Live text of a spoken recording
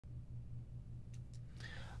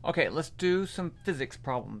Okay, let's do some physics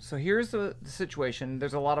problems. So here's the situation.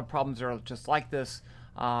 There's a lot of problems that are just like this,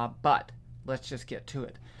 but let's just get to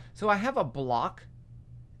it. So I have a block,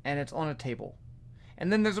 and it's on a table.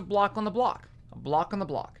 And then there's a block on the block, a block on the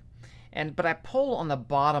block. But I pull on the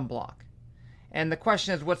bottom block. And the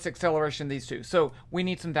question is, what's the acceleration of these two? So we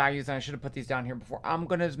need some values, and I should have put these down here before. I'm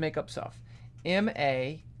going to make up stuff.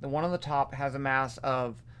 MA, the one on the top, has a mass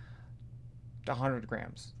of 100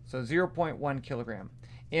 grams, so 0.1 kilogram.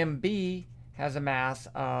 MB has a mass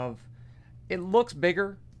of, it looks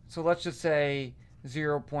bigger, so let's just say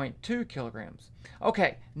 0.2 kilograms.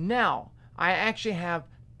 Okay, now I actually have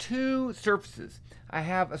two surfaces. I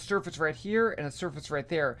have a surface right here and a surface right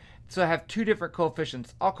there. So I have two different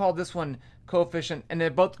coefficients. I'll call this one coefficient, and they're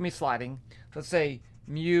both going to be sliding. Let's say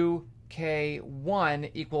mu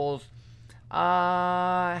k1 equals,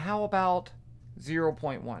 how about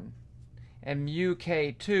 0.1? And mu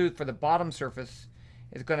k2 for the bottom surface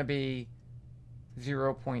is going to be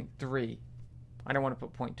 0.3. I don't want to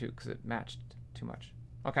put 0.2 because it matched too much.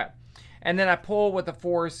 Okay. And then I pull with a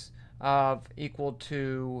force of equal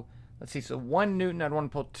to, let's see, so 1 Newton. I don't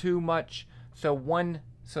want to pull too much. So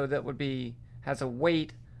that would be, has a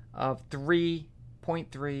weight of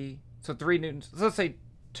 3.3. So 3 newtons. So let's say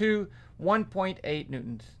 1.8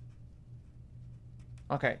 newtons.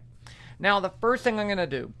 Okay. Now the first thing I'm going to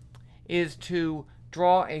do is to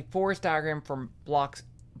draw a force diagram from block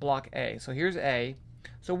A. So here's A.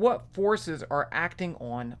 So what forces are acting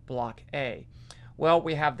on block A? Well,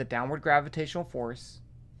 we have the downward gravitational force,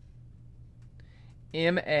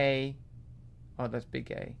 MA, oh, that's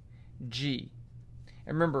big A, G.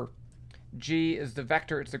 And remember, G is the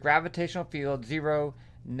vector, it's the gravitational field, 0,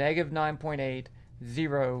 negative 9.8,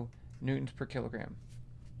 0 newtons per kilogram.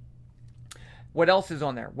 What else is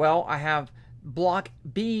on there? Well, I have block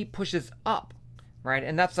B pushes up, right?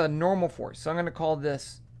 And that's a normal force. So I'm going to call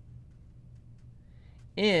this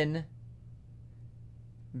NBA.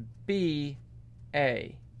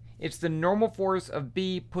 It's the normal force of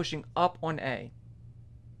B pushing up on A.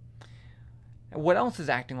 And what else is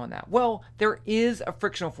acting on that? Well, there is a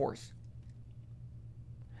frictional force.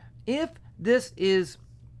 If this is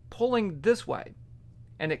pulling this way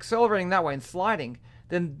and accelerating that way and sliding,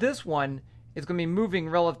 then this one is going to be moving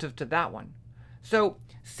relative to that one. So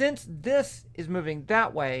since this is moving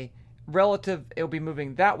that way, it'll be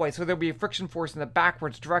moving that way. So there'll be a friction force in the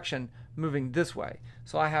backwards direction moving this way.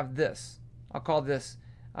 So I have this. I'll call this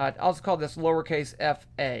lowercase f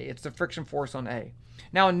A. It's the friction force on A.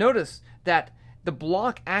 Now notice that the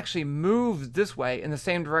block actually moves this way in the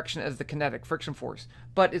same direction as the kinetic friction force,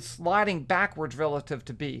 but it's sliding backwards relative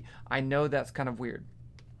to B. I know that's kind of weird.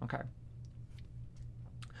 Okay.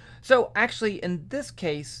 So actually, in this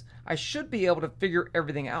case, I should be able to figure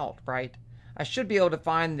everything out, right? I should be able to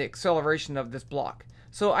find the acceleration of this block.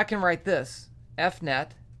 So I can write this. F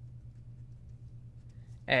net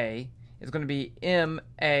A is going to be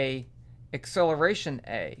MA acceleration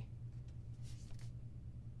A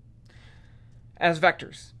as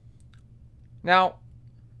vectors. Now,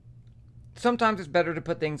 sometimes it's better to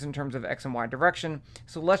put things in terms of x and y direction.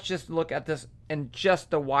 So let's just look at this in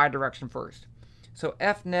just the y direction first. So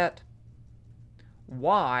F net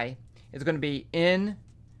Y is going to be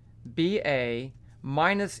NBA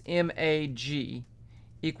minus MAG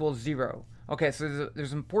equals 0. Okay, so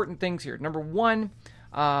there's important things here. Number one,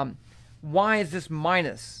 why is this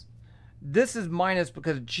minus? This is minus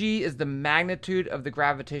because G is the magnitude of the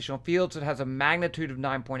gravitational field, so it has a magnitude of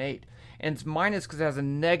 9.8. And it's minus because it has a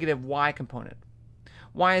negative Y component.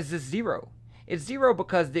 Why is this 0? It's 0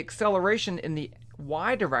 because the acceleration in the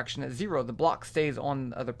Y direction is 0. The block stays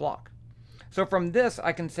on the other block. So from this,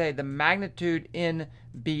 I can say the magnitude in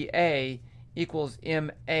BA equals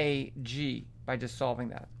MAG by just solving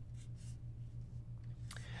that.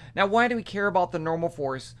 Now, why do we care about the normal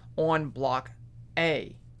force on block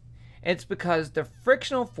A? It's because the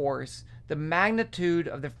frictional force, the magnitude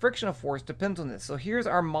of the frictional force depends on this. So here's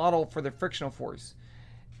our model for the frictional force.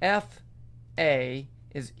 FA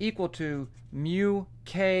is equal to mu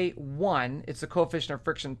K1, it's the coefficient of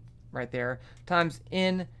friction right there, times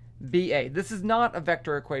NBA. This is not a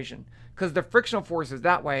vector equation because the frictional force is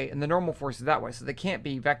that way and the normal force is that way, so they can't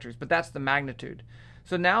be vectors, but that's the magnitude.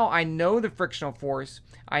 So now I know the frictional force,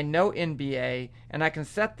 I know NBA, and I can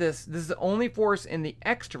set this is the only force in the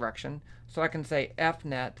x direction, so I can say F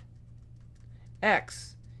net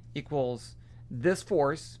x equals this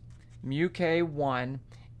force, mu K1,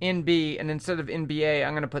 NB, and instead of NBA,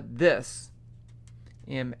 I'm going to put this,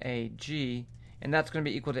 MAG, and that's going to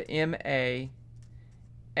be equal to MA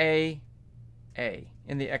A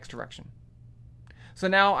in the x direction. So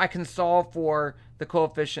now I can solve for the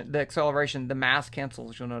coefficient, the acceleration, the mass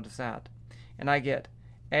cancels, you'll notice that. And I get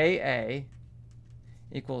AA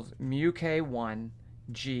equals mu k1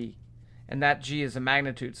 g. And that g is a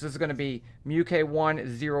magnitude. So this is going to be mu k1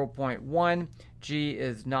 is 0.1, g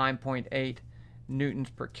is 9.8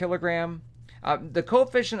 newtons per kilogram. The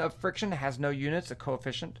coefficient of friction has no units, a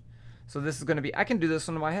coefficient. So this is going to be, I can do this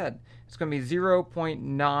in my head. It's going to be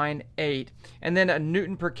 0.98. And then a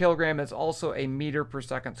newton per kilogram is also a meter per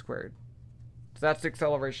second squared. So that's the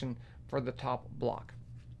acceleration for the top block.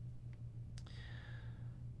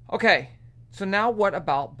 Okay, so now what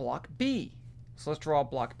about block B? So let's draw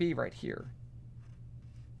block B right here.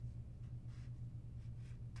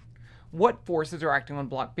 What forces are acting on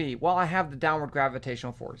block B? Well, I have the downward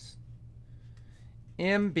gravitational force.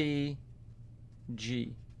 MBG.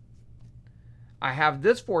 I have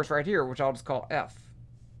this force right here, which I'll just call F.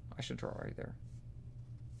 I should draw right there.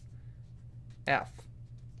 F.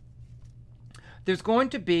 There's going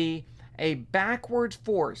to be a backwards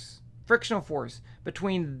force, frictional force,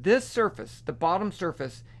 between this surface, the bottom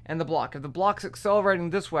surface, and the block. If the block's accelerating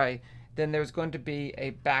this way, then there's going to be a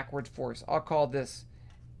backwards force. I'll call this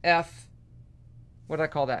F. What do I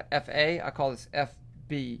call that? FA? I call this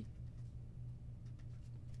FB.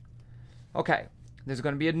 Okay. There's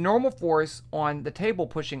going to be a normal force on the table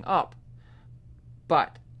pushing up,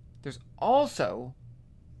 but there's also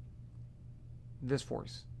this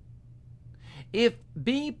force. If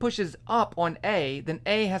B pushes up on A, then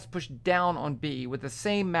A has to push down on B with the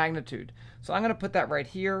same magnitude. So I'm going to put that right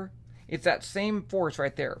here. It's that same force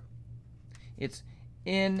right there. It's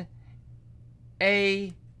in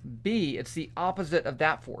AB. It's the opposite of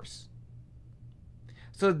that force.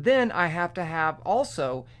 So then I have to have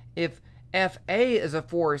also, if FA is a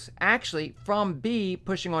force actually from B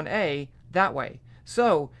pushing on A that way.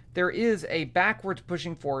 So there is a backwards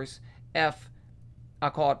pushing force F, I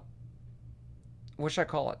call it, what should I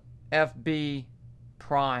call it? FB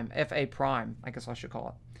prime, FA prime, I guess I should call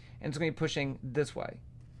it. And it's going to be pushing this way.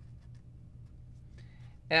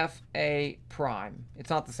 FA prime. It's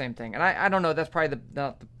not the same thing. And I don't know, that's probably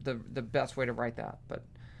not the best way to write that. But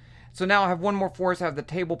so now I have one more force. I have the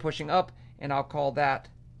table pushing up, and I'll call that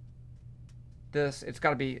this. It's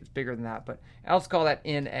got to be, it's bigger than that, but I'll just call that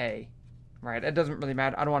NA. Right? It doesn't really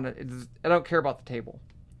matter. I don't care about the table.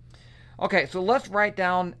 Okay, so let's write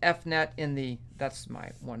down F net in the, that's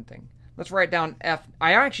my one thing. Let's write down F.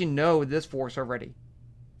 I actually know this force already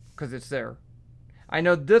because it's there. I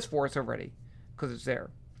know this force already because it's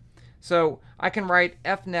there. So I can write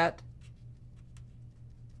F net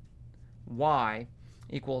Y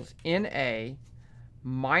equals NA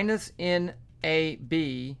minus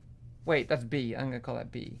NAB. Wait, that's B. I'm going to call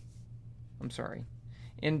that B. I'm sorry.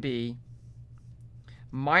 NB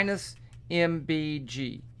minus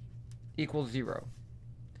MBG equals 0.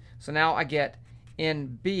 So now I get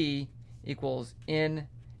NB equals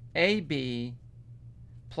NAB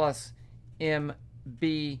plus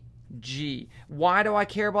MBG. Why do I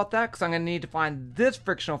care about that? Because I'm going to need to find this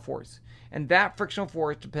frictional force. And that frictional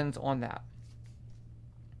force depends on that.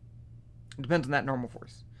 It depends on that normal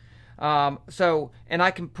force. And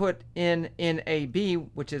I can put in NAB,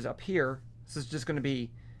 which is up here. So it's just going to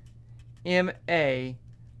be MA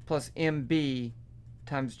plus MB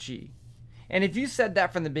times G. And if you said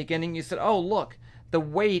that from the beginning, you said, oh, look, the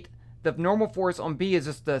weight, the normal force on B is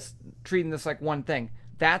just this, treating this like one thing.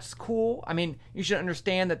 That's cool. I mean, you should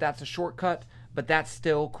understand that that's a shortcut, but that's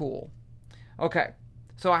still cool. Okay,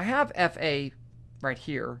 so I have FA right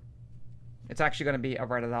here. It's actually going to be, I'll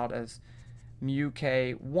write it out as mu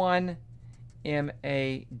K1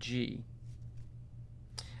 MAG.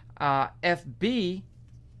 FB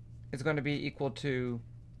is going to be equal to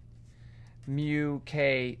mu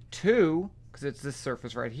K2, because it's this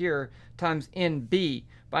surface right here, times NB.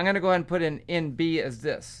 But I'm going to go ahead and put in NB as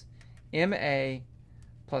this. MA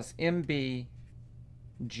plus MBG.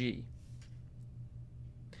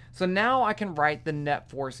 So now I can write the net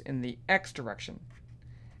force in the x direction.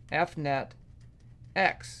 F net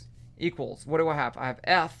x equals, what do I have? I have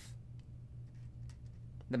F,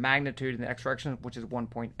 the magnitude in the x direction, which is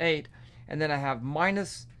 1.8. And then I have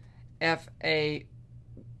minus FA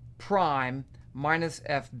prime minus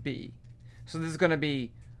FB. So this is going to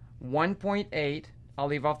be 1.8, I'll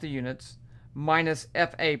leave off the units, minus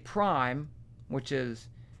FA prime, which is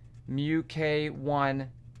mu K1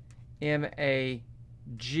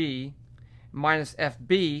 MAG, minus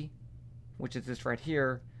FB, which is this right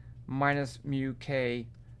here, minus mu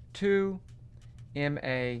K2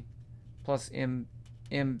 MA plus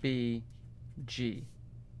MBG.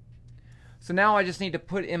 So now I just need to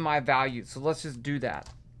put in my values. So let's just do that.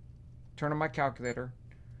 Turn on my calculator.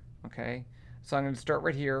 Okay. So I'm going to start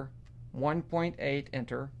right here. 1.8,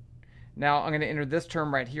 enter. Now I'm going to enter this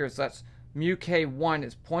term right here. So that's mu k1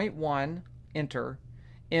 is 0.1, enter.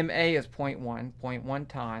 ma is 0.1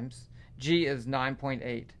 times. G is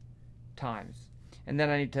 9.8 times. And then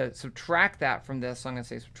I need to subtract that from this, so I'm going to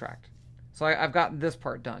say subtract. So I've got this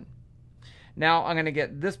part done. Now I'm going to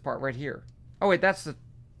get this part right here. Oh wait, that's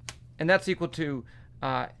equal to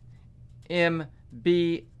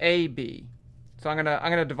MBAB. So I'm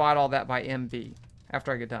gonna divide all that by MB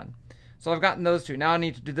after I get done. So I've gotten those two. Now I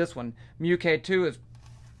need to do this one. Mu K2 is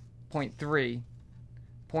 0.3.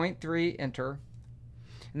 0.3, enter.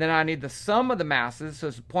 And then I need the sum of the masses, so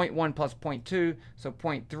it's 0.1 plus 0.2, so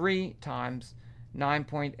 0.3 times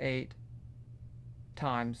 9.8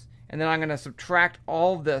 times. And then I'm going to subtract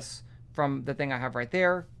all of this from the thing I have right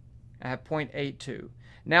there. I have 0.82.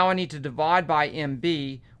 Now I need to divide by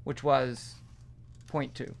MB, which was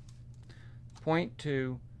 0.2.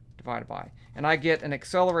 0.2 divided by. And I get an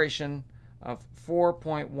acceleration of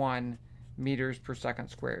 4.1 meters per second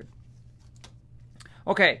squared.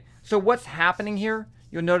 Okay, so what's happening here?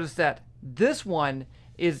 You'll notice that this one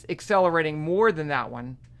is accelerating more than that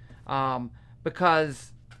one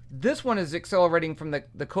because this one is accelerating from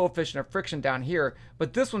the coefficient of friction down here,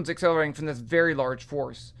 but this one's accelerating from this very large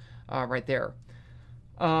force right there.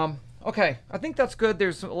 Okay, I think that's good.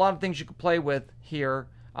 There's a lot of things you could play with here.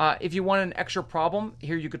 If you want an extra problem,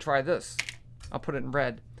 here you could try this. I'll put it in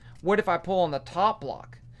red. What if I pull on the top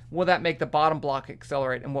block? Will that make the bottom block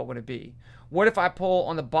accelerate, and what would it be? What if I pull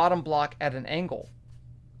on the bottom block at an angle?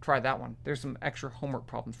 Try that one. There's some extra homework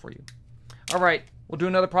problems for you. All right, we'll do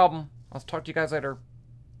another problem. I'll talk to you guys later.